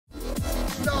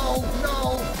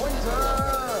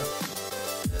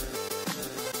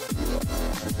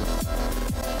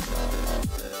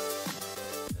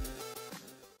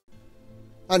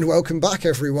And welcome back,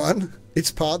 everyone. It's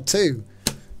part 2.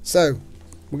 So,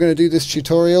 we're going to do this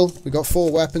tutorial. We've got 4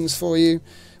 weapons for you.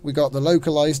 We got the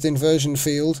localized inversion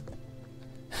field,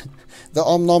 the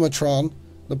omnometron,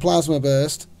 the plasma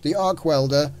burst, the arc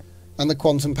welder, and the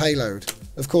quantum payload.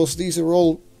 Of course, these are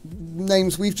all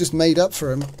names we've just made up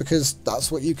for them because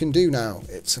that's what you can do now.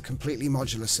 It's a completely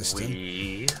modular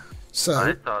system. So,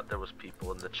 I thought there was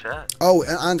people in the chat. Oh,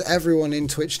 and everyone in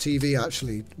Twitch TV,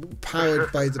 actually,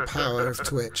 powered by the power of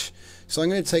Twitch. So I'm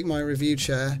going to take my review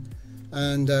chair,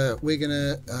 and we're going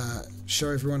to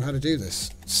show everyone how to do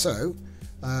this. So,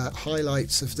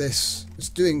 highlights of this.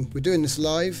 We're doing this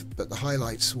live, but the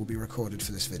highlights will be recorded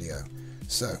for this video.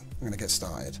 So, I'm going to get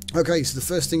started. Okay, so the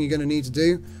first thing you're going to need to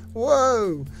do...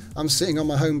 Whoa! I'm sitting on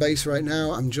my home base right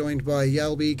now. I'm joined by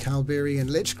Yelby, Calbiri, and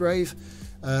Lichgrave.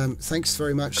 Thanks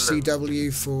very much, Hello.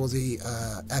 CW, for the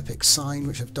epic sign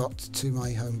which I've docked to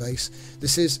my home base.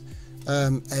 This is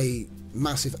a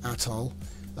massive atoll.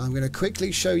 I'm going to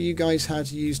quickly show you guys how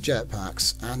to use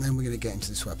jetpacks, and then we're going to get into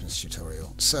this weapons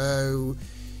tutorial. So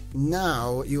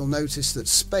now you'll notice that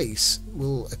space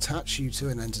will attach you to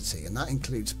an entity, and that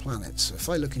includes planets. So if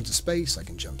I look into space, I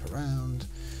can jump around,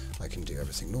 I can do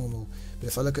everything normal. But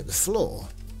if I look at the floor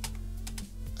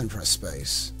and press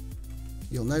space,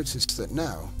 you'll notice that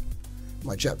now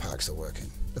my jetpacks are working.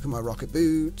 Look at my rocket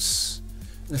boots,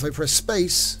 and if I press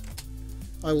space,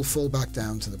 I will fall back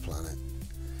down to the planet.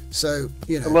 So,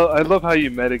 you know... I love how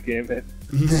you metagame it.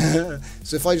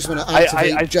 So if I just want to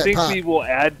activate I jetpack... think we will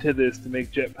add to this to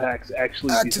make jetpacks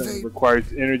actually be something that requires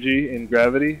energy and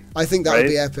gravity. I think that would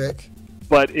be epic.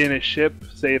 But in a ship,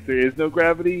 say if there is no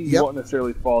gravity, you won't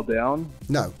necessarily fall down.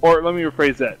 No. Or let me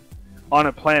rephrase that. On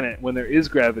a planet, when there is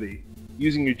gravity,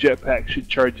 using your jetpack should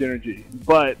charge energy,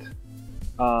 but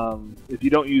if you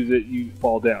don't use it, you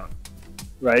fall down,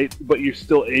 right? But you're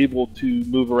still able to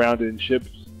move around in ships.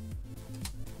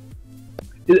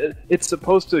 It's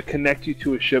supposed to connect you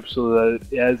to a ship so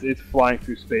that as it's flying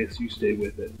through space, you stay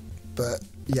with it. But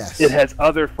yes, it has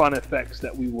other fun effects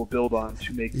that we will build on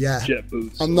to make jet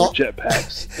boots or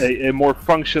jetpacks a more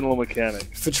functional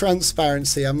mechanic. For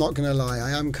transparency, I'm not going to lie,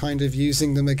 I am kind of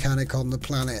using the mechanic on the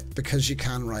planet because you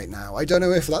can right now. I don't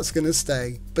know if that's going to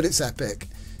stay, but it's epic.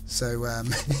 So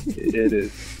it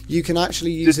is. You can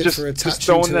actually use it for attaching just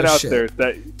throwing to that a out ship. there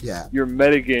that you're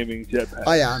metagaming jetpacks.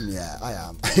 I am, yeah, I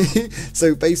am.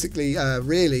 So basically,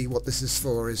 really, what this is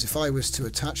for is if I was to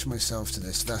attach myself to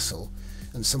this vessel,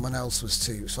 and someone else was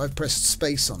too. So I've pressed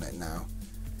space on it now,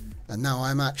 and now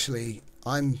I'm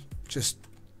just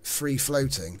free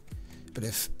floating. But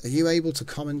are you able to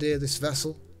commandeer this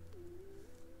vessel?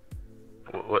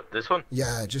 What, this one?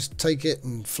 Yeah, just take it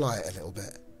and fly it a little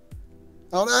bit.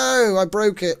 Oh no, I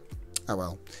broke it. Oh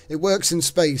well, it works in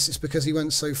space. It's because he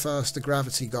went so fast the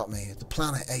gravity got me. The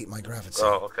planet ate my gravity.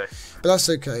 Oh, okay. But that's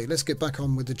okay. Let's get back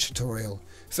on with the tutorial.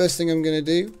 First thing I'm going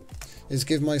to do is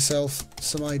give myself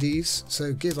some IDs.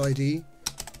 So give ID,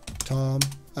 Tom,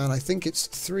 and I think it's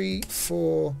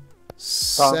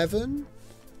 347.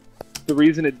 The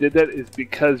reason it did that is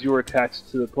because you're attached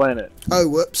to the planet. Oh,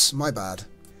 whoops, my bad.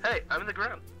 Hey, I'm in the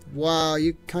ground. Wow,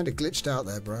 you kind of glitched out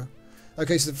there, bro.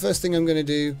 Okay, so the first thing I'm going to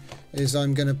do is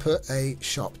I'm going to put a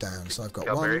shop down. So I've got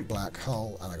one black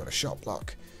hole and I've got a shop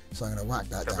block. So I'm going to whack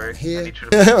that down here.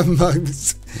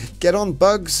 Get on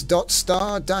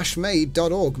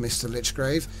bugs.star-made.org, Mr.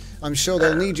 Lichgrave. I'm sure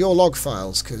they'll need your log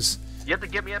files because... You have to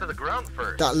get me out of the ground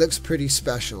first. That looks pretty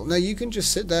special. No, you can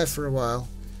just sit there for a while.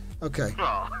 Okay.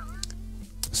 Oh.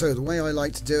 So the way I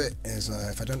like to do it is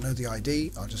if I don't know the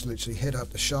ID, I'll just literally hit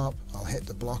up the shop. I'll hit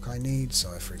the block I need. So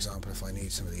for example, if I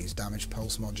need some of these damage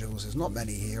pulse modules, there's not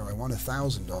many here. I want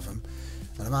 1,000 of them,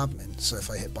 and I'm admin. So if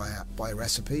I hit buy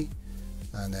recipe,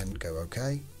 and then go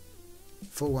OK,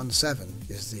 417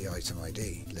 is the item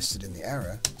ID listed in the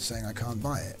error saying I can't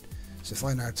buy it. So if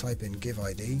I now type in give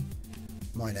ID,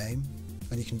 my name,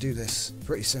 and you can do this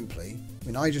pretty simply. I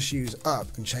mean, I just use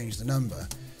up and change the number.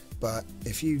 But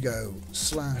if you go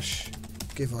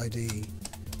 /give ID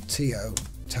TO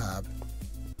tab,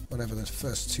 whatever the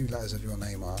first 2 letters of your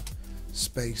name are,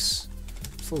 space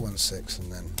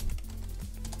 416, and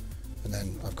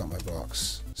then I've got my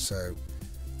blocks. So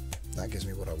that gives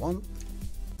me what I want.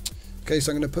 Okay,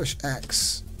 so I'm going to push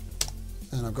X,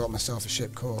 and I've got myself a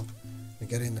ship core. I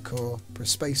get in the core, press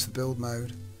space for build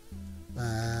mode,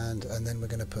 and then we're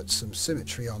going to put some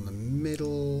symmetry on the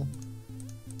middle.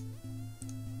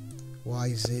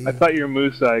 YZ. I thought your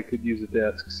moose eye could use a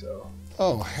desk, so...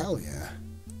 Oh, hell yeah.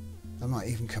 I might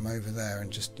even come over there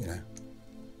and just, you know,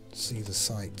 see the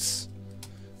sights.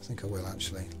 I think I will,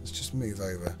 actually. Let's just move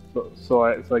over. So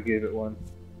I gave it one.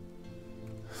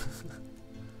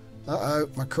 Uh-oh,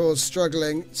 my core's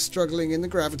struggling in the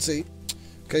gravity.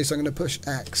 Okay, so I'm going to push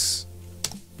X.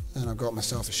 And I've got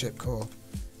myself a ship core.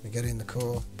 We get in the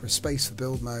core, press space for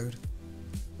build mode.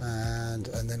 And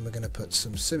then we're going to put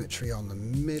some symmetry on the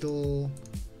middle.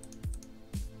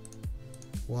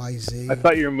 YZ. I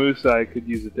thought your moose eye could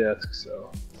use a desk,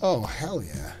 so. Oh, hell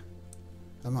yeah.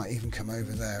 I might even come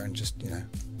over there and just, you know,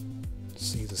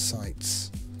 see the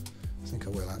sights. I think I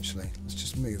will actually. Let's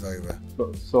just move over.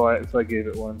 So I gave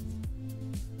it one.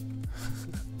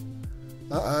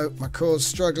 Uh-oh, my core's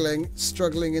struggling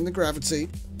in the gravity.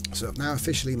 So I've now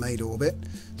officially made orbit.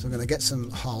 So I'm going to get some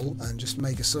hull and just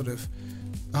make a sort of...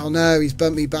 Oh no, he's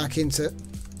bumped me back into...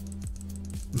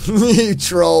 You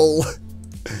troll!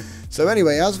 So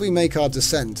anyway, as we make our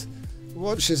descent,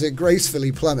 watch as it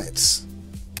gracefully plummets.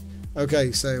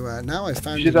 Okay, so now I've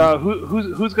found...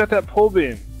 Who's got that pole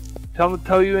beam?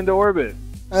 Tell you into orbit.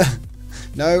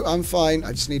 No, I'm fine.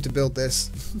 I just need to build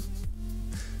this.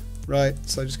 Right,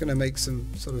 so I'm just going to make some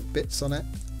sort of bits on it.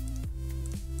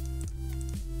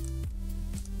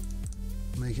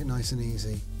 Make it nice and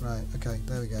easy. Right, okay,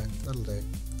 there we go. That'll do.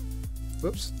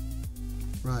 Whoops.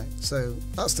 Right, so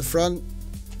that's the front.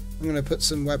 I'm going to put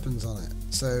some weapons on it.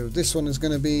 So this one is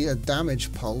going to be a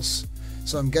damage pulse.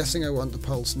 So I'm guessing I want the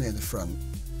pulse near the front.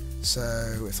 So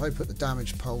if I put the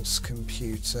damage pulse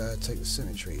computer, take the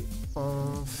symmetry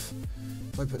off.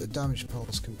 If I put the damage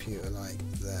pulse computer like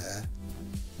there,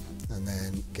 and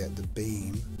then get the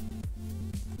beam.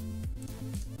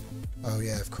 Oh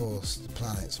yeah, of course, the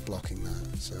planet's blocking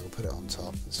that, so we'll put it on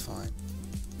top, that's fine.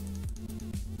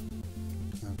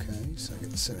 Okay, so get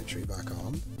the symmetry back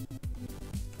on.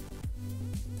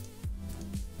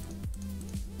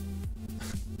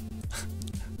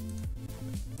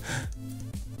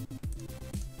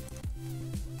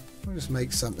 I'll just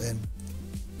make something.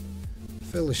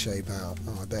 Fill the shape out.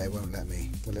 Oh, I bet it won't let me.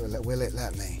 Will it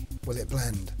let me? Will it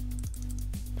blend?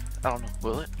 I don't know.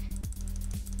 Will it?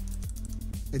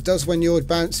 It does when you're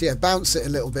bounce. Yeah, bounce it a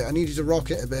little bit. I need you to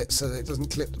rock it a bit so that it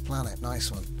doesn't clip the planet. Nice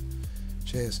one.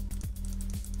 Cheers.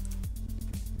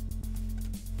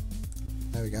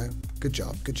 There we go. Good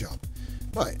job. Good job.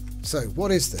 Right. So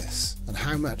what is this, and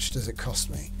how much does it cost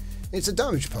me? It's a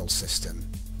damage pulse system.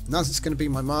 And as it's going to be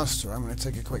my master, I'm going to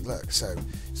take a quick look. So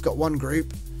it's got one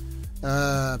group.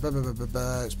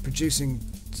 It's producing,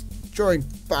 drawing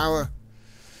power.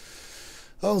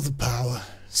 Oh, the power.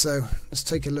 So let's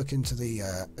take a look into the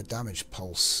damage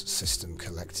pulse system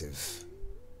collective.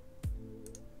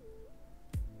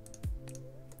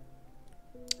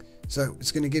 So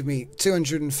it's going to give me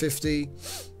 250.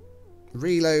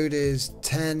 Reload is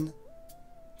 10.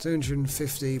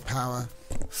 250 power,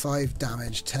 5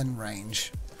 damage, 10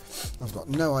 range. I've got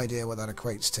no idea what that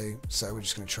equates to, so we're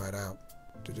just going to try it out.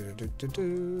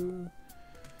 So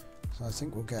I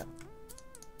think we'll get...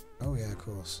 Oh yeah, of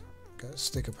course. Get a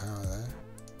stick of power there.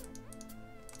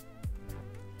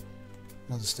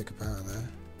 Another stick of power there.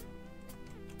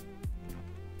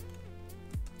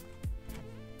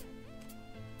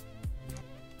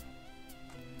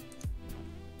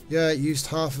 Yeah, it used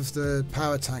half of the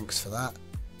power tanks for that,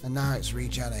 and now it's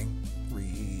regenning.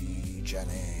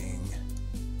 Regenning.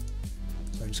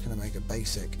 So I'm just going to make a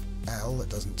basic L that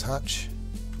doesn't touch.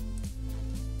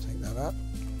 Take that up.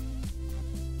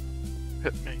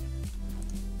 Hit me.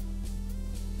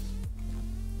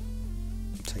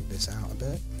 Take this out a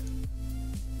bit.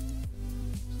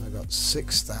 So I've got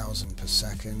 6,000 per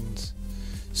second.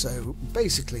 So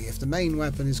basically, if the main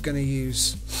weapon is going to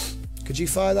use... Could you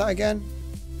fire that again?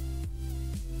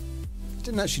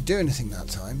 Didn't actually do anything that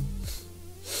time.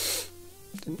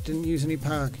 Didn't use any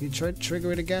power. Can you try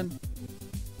trigger it again?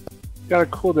 Got a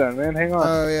cooldown, man. Hang on.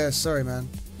 Oh yeah, sorry, man.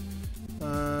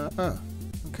 Oh,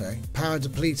 okay. Power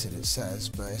depleted, it says,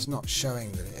 but it's not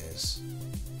showing that it is.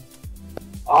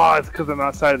 Oh, it's because I'm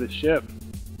outside of the ship.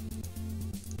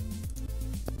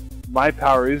 My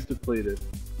power is depleted.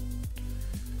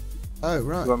 Oh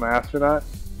right. So I'm an astronaut.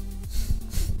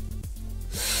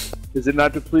 Is it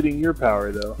not depleting your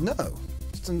power though? No,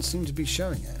 it doesn't seem to be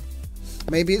showing it.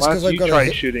 Maybe it's Why because don't I've you got try to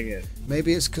hit. shooting it?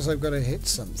 Maybe it's because I've got to hit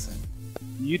something.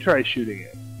 You try shooting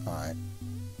it. All right.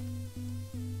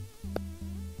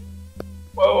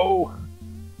 Whoa!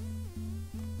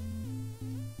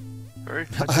 Very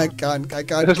I can't Just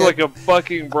get... like a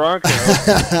fucking Bronco.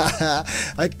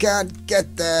 I can't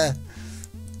get there.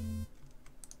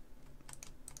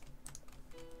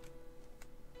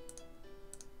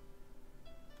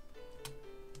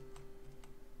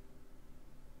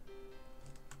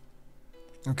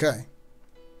 Okay.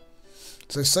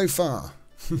 So far,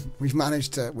 we've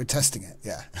managed to... We're testing it,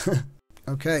 yeah.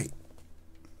 Okay.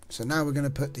 So now we're going to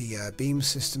put the beam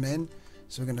system in.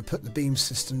 So we're going to put the beam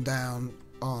system down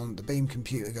on the beam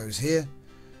computer goes here.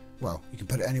 Well, you can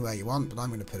put it anywhere you want, but I'm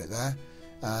going to put it there.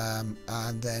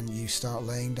 And then you start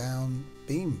laying down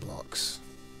beam blocks.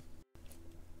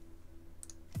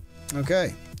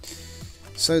 Okay.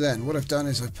 So then, what I've done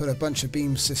is I've put a bunch of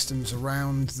beam systems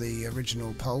around the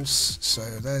original pulse. So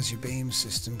there's your beam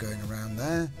system going around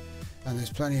there. And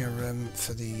there's plenty of room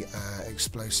for the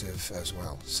explosive as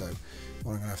well. So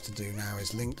what I'm going to have to do now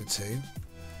is link the two.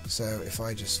 So if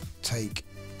I just take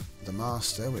the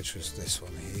master, which was this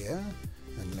one here,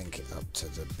 and link it up to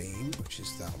the beam, which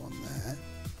is that one there.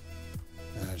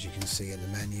 And as you can see in the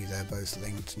menu, they're both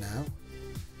linked now.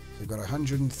 We've got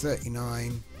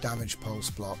 139 damage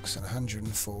pulse blocks and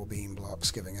 104 beam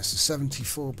blocks, giving us a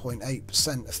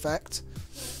 74.8% effect.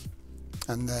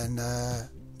 And then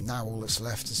now all that's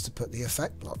left is to put the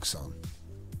effect blocks on.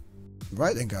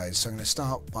 Right then guys, so I'm going to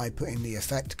start by putting the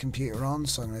effect computer on.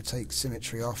 So I'm going to take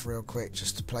symmetry off real quick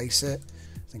just to place it.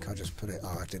 I think I'll just put it,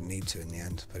 I didn't need to in the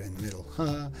end, put it in the middle.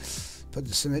 Put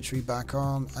the symmetry back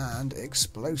on and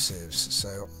explosives.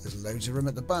 So there's loads of room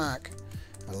at the back.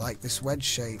 I like this wedge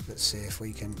shape, let's see if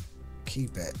we can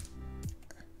keep it.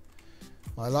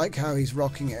 I like how he's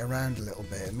rocking it around a little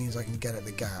bit, it means I can get at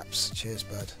the gaps. Cheers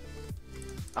bud.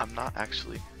 I'm not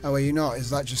actually. Oh, are you not? Is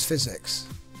that just physics?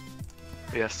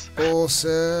 Yes.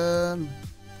 Awesome!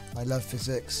 I love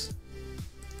physics.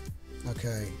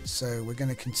 Okay, so we're going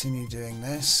to continue doing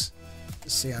this.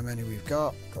 Let's see how many we've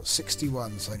got. Got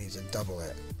 61, so I need to double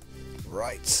it.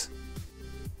 Right.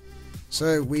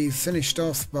 So we've finished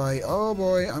off by... Oh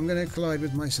boy, I'm going to collide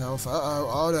with myself. Uh-oh,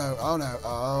 oh no, oh no,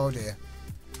 oh dear.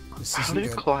 This How isn't do you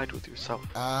good. collide with yourself?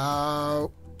 Ow.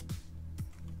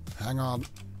 Hang on.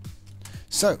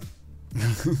 So...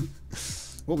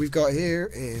 what we've got here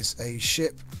is a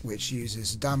ship which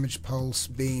uses damage pulse,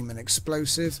 beam and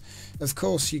explosive. Of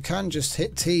course you can just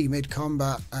hit T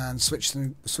mid-combat and switch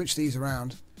these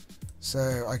around.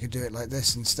 So I could do it like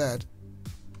this instead.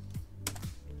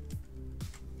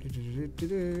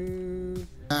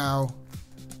 Now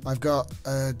I've got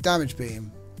a damage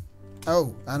beam.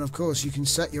 Oh, and of course you can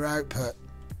set your output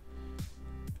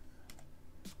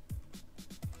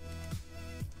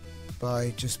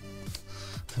by just...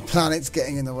 The planet's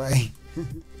getting in the way.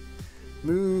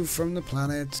 Move from the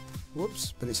planet.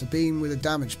 Whoops, but it's a beam with a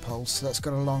damage pulse, so that's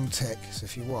got a long tick. So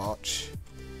if you watch,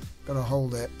 gotta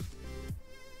hold it.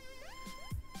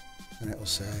 And it will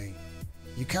say,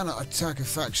 you cannot attack a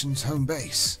faction's home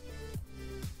base.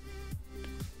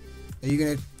 Are you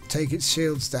going to take its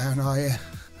shields down, are you?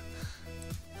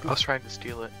 I was trying to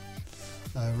steal it.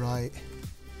 Oh, right.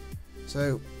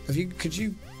 So, has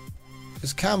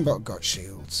Cambot got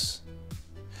shields?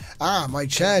 Ah, my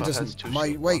chair doesn't.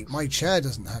 My chair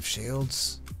doesn't have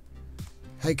shields.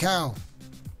 Hey, Cal.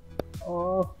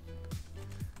 Oh.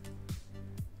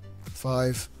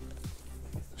 5.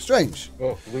 Strange.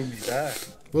 Oh, blew me back.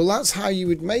 Well, that's how you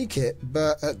would make it,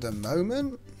 but at the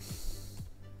moment,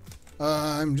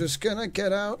 I'm just gonna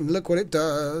get out and look what it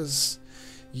does.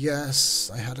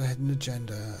 Yes, I had a hidden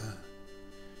agenda.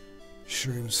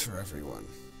 Shrooms for everyone.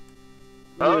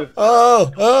 Oh.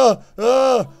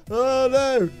 Oh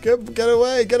no! Get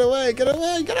away! Get away! Get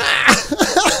away! Get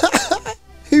away!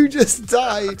 Who just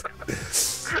died?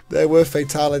 There were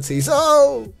fatalities.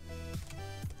 Oh!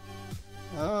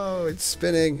 Oh, it's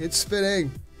spinning! It's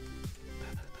spinning!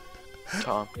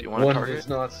 Tom, do you want to One target? does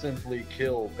not simply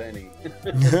kill Benny.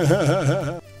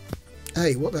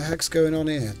 Hey, what the heck's going on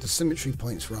here? The symmetry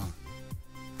point's wrong.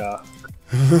 Yeah.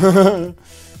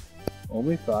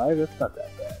 Only 5? That's not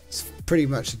that bad. It's pretty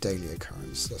much a daily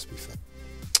occurrence, let's be fair.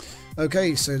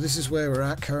 Okay, so this is where we're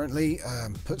at currently.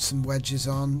 Put some wedges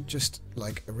on, just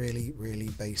like a really, really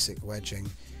basic wedging.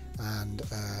 And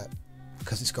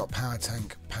because it's got power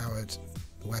tank powered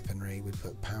weaponry, we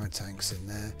put power tanks in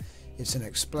there. It's an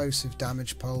explosive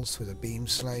damage pulse with a beam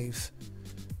slave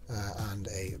and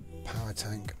a power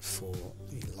tank for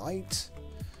the light.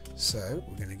 So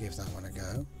we're going to give that one a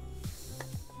go.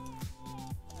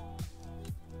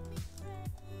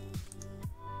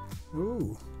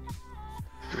 Ooh.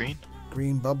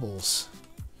 Green bubbles.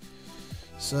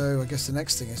 So I guess the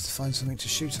next thing is to find something to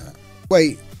shoot at.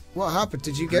 Wait, what happened?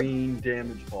 Did you get... Green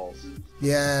damage pulse.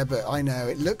 Yeah, but I know,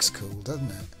 it looks cool, doesn't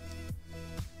it?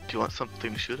 Do you want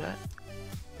something to shoot at?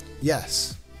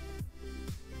 Yes.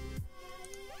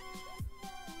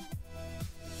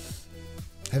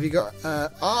 Have you got...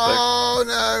 oh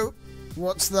no!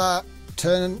 What's that?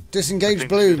 Disengage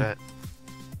bloom.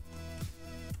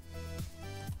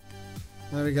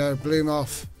 There we go, bloom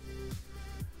off.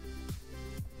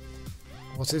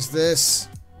 What is this?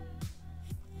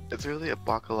 It's really a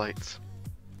block of lights.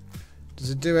 Does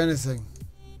it do anything?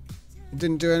 It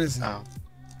didn't do anything. Oh.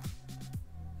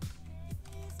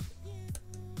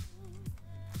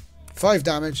 5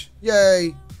 damage.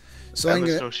 Yay! So I'm And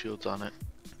there's gonna, no shields on it.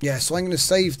 yeah, so I'm going to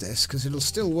save this because it'll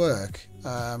still work.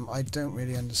 I don't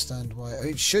really understand why.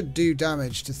 It should do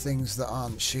damage to things that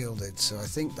aren't shielded, so I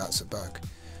think that's a bug.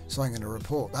 So I'm going to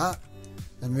report that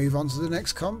and move on to the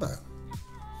next combo.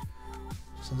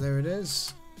 So there it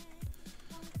is.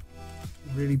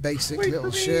 Really basic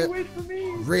little ship. Wait for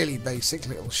me. Really basic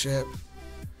little ship.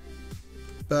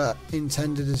 But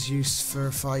intended as use for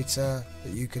a fighter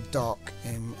that you could dock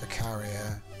in a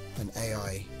carrier and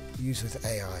AI. Use with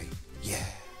AI. Yeah.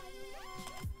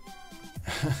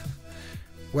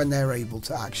 When they're able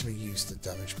to actually use the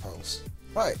damage pulse.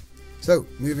 Right, so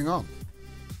moving on.